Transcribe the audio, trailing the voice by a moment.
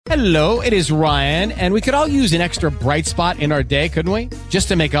Hello, it is Ryan, and we could all use an extra bright spot in our day, couldn't we? Just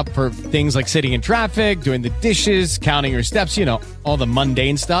to make up for things like sitting in traffic, doing the dishes, counting your steps, you know, all the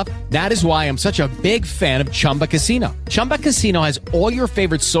mundane stuff. That is why I'm such a big fan of Chumba Casino. Chumba Casino has all your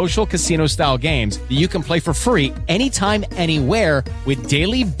favorite social casino-style games that you can play for free anytime, anywhere with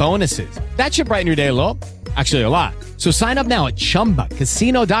daily bonuses. That should brighten your day a little. Actually, a lot. So sign up now at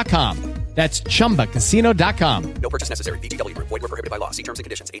ChumbaCasino.com. That's ChumbaCasino.com. No purchase necessary. VGW Group. Void where prohibited by law. See terms and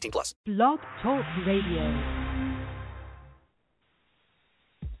conditions. 18 plus. Blog Talk Radio.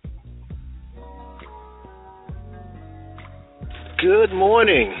 Good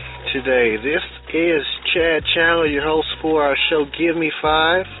morning today. This is Chad Chandler, your host for our show, Give Me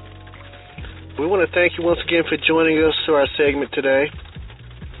Five. We want to thank you once again for joining us to our segment today.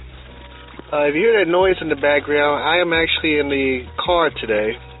 If you hear that noise in the background, I am actually in the car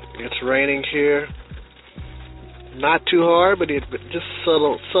today. It's raining here. Not too hard, but just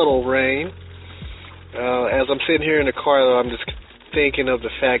subtle rain. As I'm sitting here in the car, though, I'm just thinking of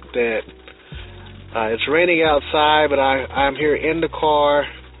the fact that it's raining outside, but I'm here in the car,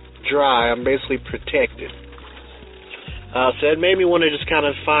 dry. I'm basically protected. So that made me want to just kind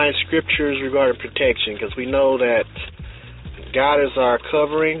of find scriptures regarding protection, because we know that God is our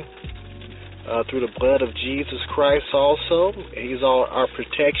covering through the blood of Jesus Christ also. He's our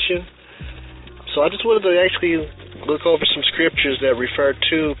protection. So I just wanted to actually look over some scriptures that refer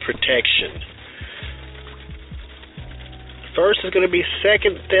to protection. First is going to be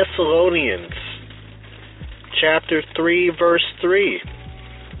 2 Thessalonians chapter 3, verse 3.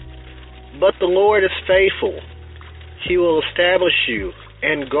 But the Lord is faithful. He will establish you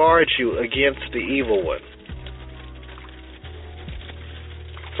and guard you against the evil one.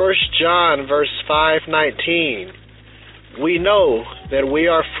 1 John verse 5:19. We know that we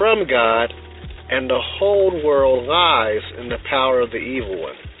are from God, and the whole world lies in the power of the evil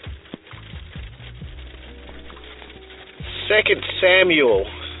one. 2 Samuel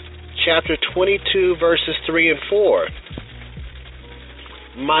chapter 22 verses 3 and 4.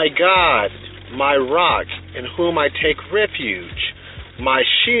 My God, my rock, in whom I take refuge, my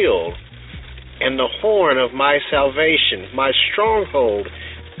shield, and the horn of my salvation, my stronghold,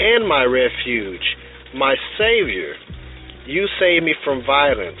 and my refuge, my Savior. You save me from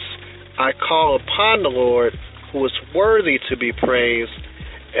violence. I call upon the Lord, who is worthy to be praised,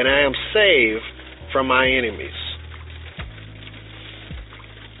 and I am saved from my enemies.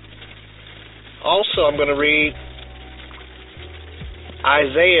 Also, I'm going to read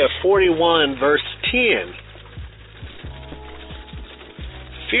Isaiah 41, verse 10.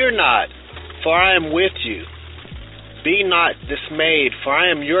 Fear not, for I am with you. Be not dismayed, for I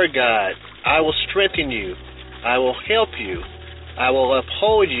am your God. I will strengthen you. I will help you. I will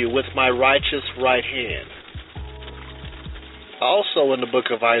uphold you with my righteous right hand. Also in the book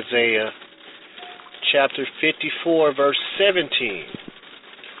of Isaiah, chapter 54, verse 17.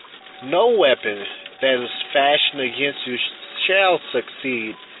 No weapon that is fashioned against you shall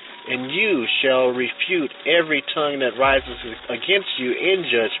succeed, and you shall refute every tongue that rises against you in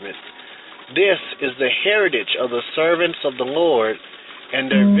judgment. This is the heritage of the servants of the Lord, and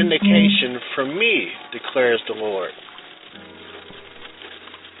their vindication from me, declares the Lord.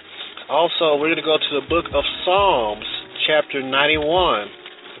 Also, we're going to go to the book of Psalms, chapter 91,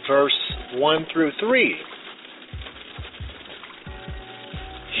 verse 1 through 3.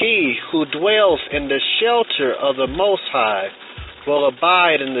 He who dwells in the shelter of the Most High will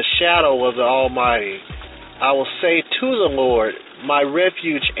abide in the shadow of the Almighty. I will say to the Lord, my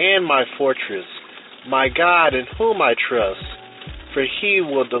refuge and my fortress, my God in whom I trust, for he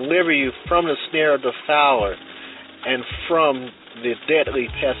will deliver you from the snare of the fowler and from the deadly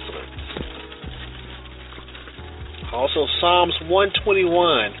pestilence. Also Psalms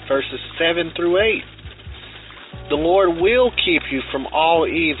 121, verses 7 through 8. The Lord will keep you from all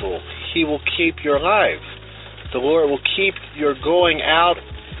evil. He will keep your life. The Lord will keep your going out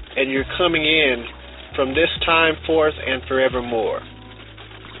and your coming in from this time forth and forevermore.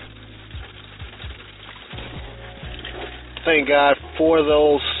 Thank God for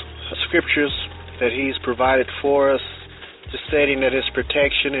those scriptures that He's provided for us, just stating that His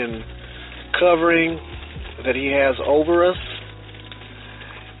protection and covering that He has over us.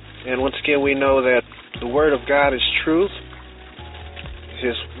 And once again, we know that the Word of God is truth.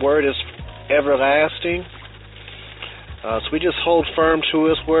 His Word is everlasting. So we just hold firm to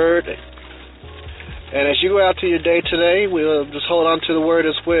His Word. And as you go out to your day today, we'll just hold on to the Word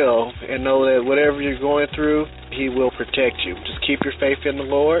as well and know that whatever you're going through, He will protect you. Just keep your faith in the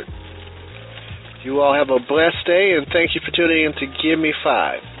Lord. You all have a blessed day, and thank you for tuning in to Give Me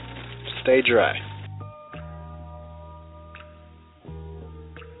Five. Stay dry.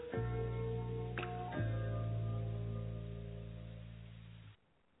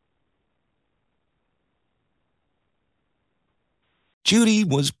 Judy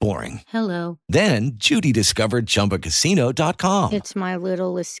was boring. Hello. Then Judy discovered ChumbaCasino.com. It's my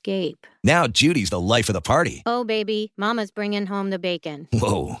little escape. Now Judy's the life of the party. Oh, baby, mama's bringing home the bacon.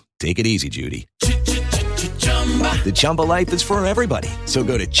 Whoa, take it easy, Judy. The Chumba life is for everybody. So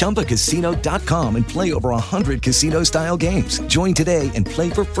go to ChumbaCasino.com and play over 100 casino-style games. Join today and play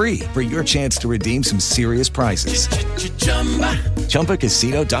for free for your chance to redeem some serious prizes.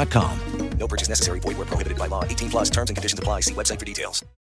 ChumbaCasino.com. No purchase necessary. Void where prohibited by law. 18 plus terms and conditions apply. See website for details.